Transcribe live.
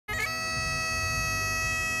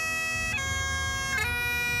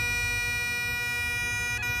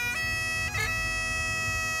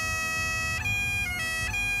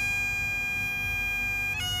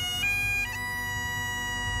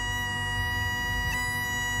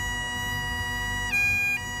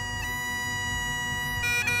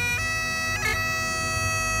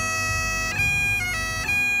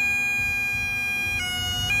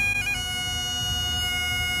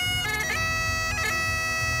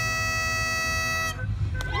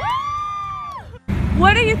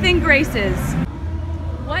What do you think grace is?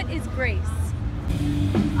 What is grace?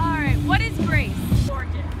 Alright, what is grace?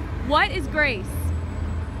 Gorgeous. What is grace?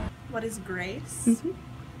 What is grace?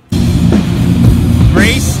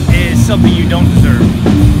 Grace is something you don't deserve.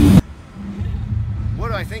 What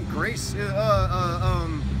do I think grace is?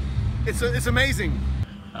 It's amazing.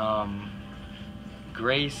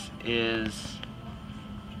 Grace is,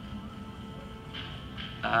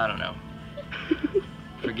 I don't know,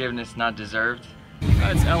 forgiveness not deserved.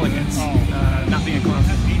 It's elegance, not being a clown.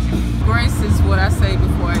 Grace is what I say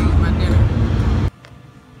before I eat my dinner.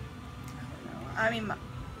 I mean, it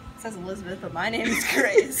says Elizabeth, but my name is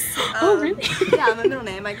Grace. Oh, really? Yeah, my middle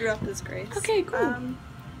name. I grew up as Grace. Okay, cool. I don't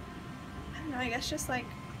know, I guess just like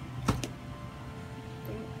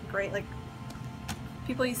great, like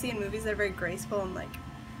people you see in movies, they're very graceful and like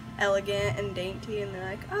elegant and dainty, and they're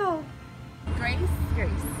like, oh, Grace?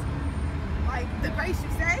 Grace. Like the grace you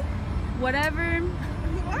say? Whatever,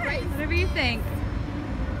 What? whatever you think.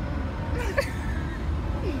 I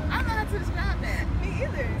don't know how to describe that. Me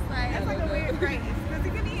either. It's like, it's like a weird grace. Because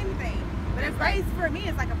it could be anything. But it's grace for me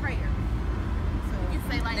is like a prayer. So you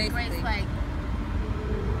can say like Basically. grace like,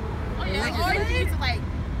 oh yeah, or you need to like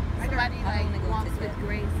somebody like walks with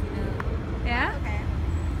grace, you know. Yeah? Okay.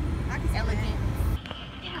 I can see Elegant.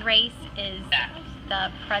 Grace is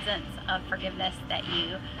the presence of forgiveness that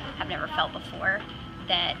you have never felt before,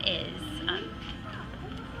 that is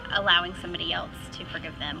allowing somebody else to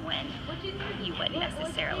forgive them when you wouldn't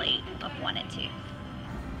necessarily have wanted to.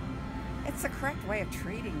 It's the correct way of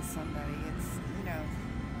treating somebody. It's, you know,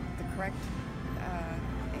 the correct,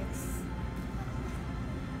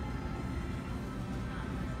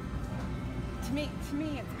 to me,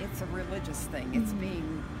 it's a religious thing. It's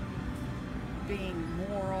being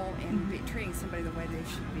moral and treating somebody the way they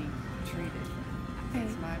should be treated.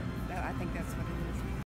 I think that's what it is.